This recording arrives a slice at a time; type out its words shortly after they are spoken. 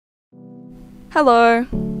Hello,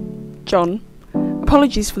 John.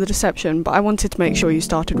 Apologies for the deception, but I wanted to make sure you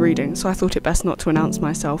started reading, so I thought it best not to announce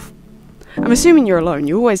myself. I'm assuming you're alone.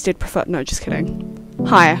 You always did prefer— no, just kidding.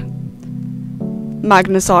 Hi.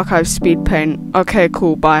 Magnus Archive Speed Paint. Okay,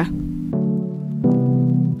 cool, bye.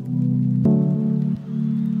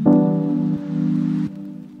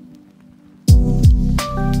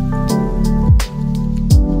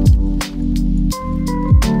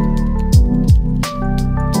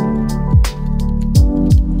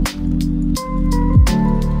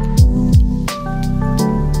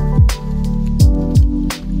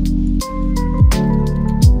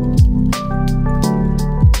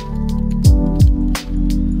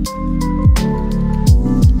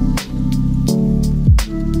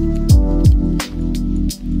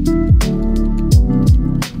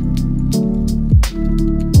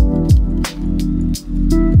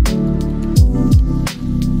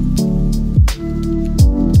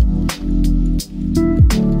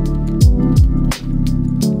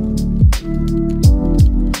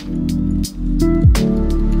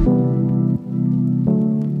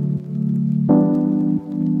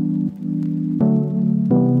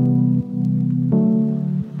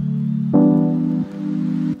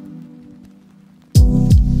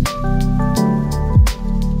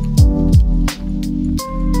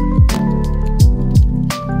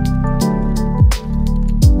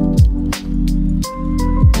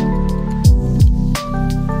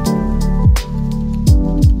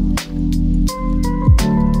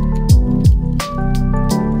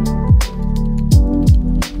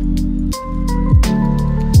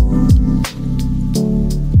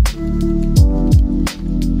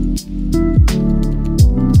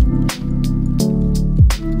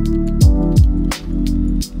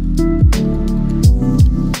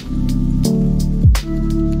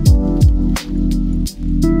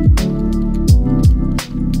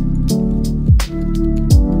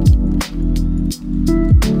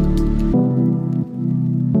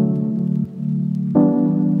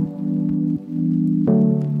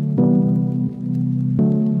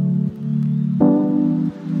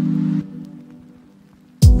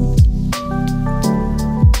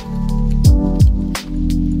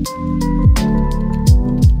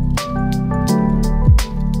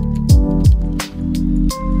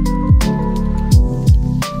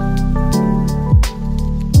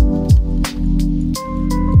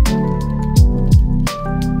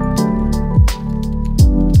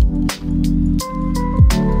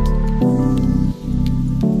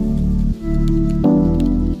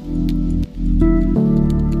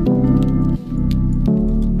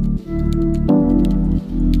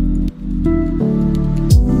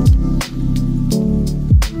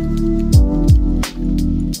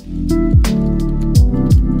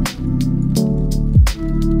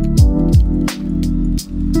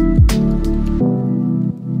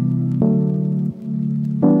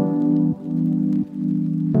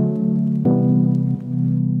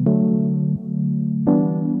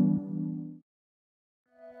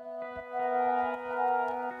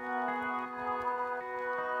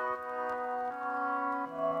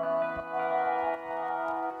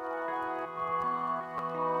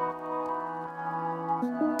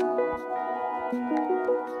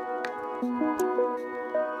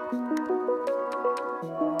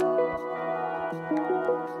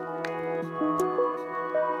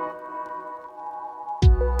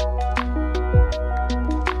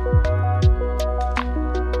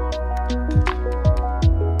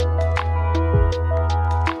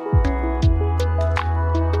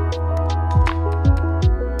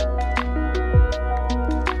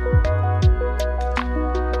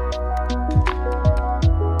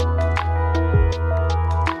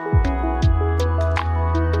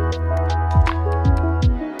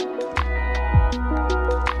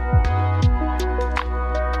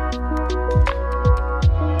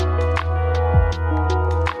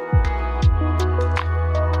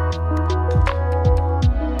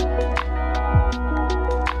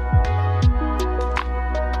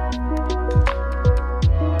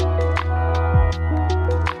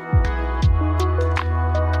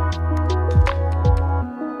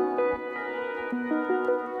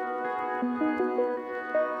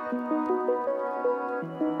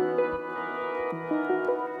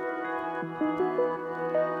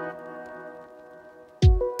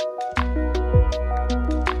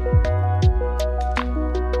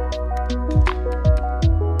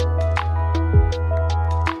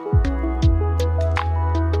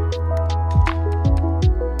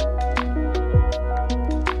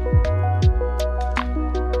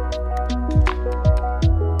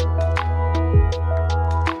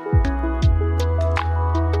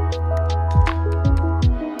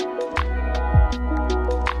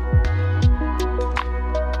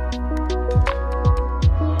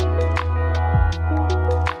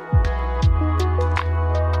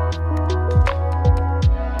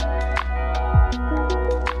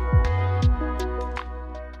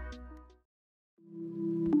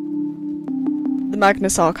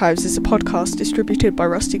 Magnus Archives is a podcast distributed by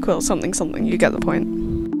Rusty Quill something, you get the point.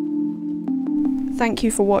 Thank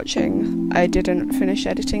you for watching. I didn't finish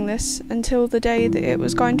editing this until the day that it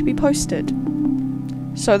was going to be posted.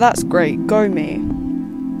 So that's great, go me.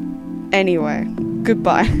 Anyway,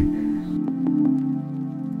 goodbye.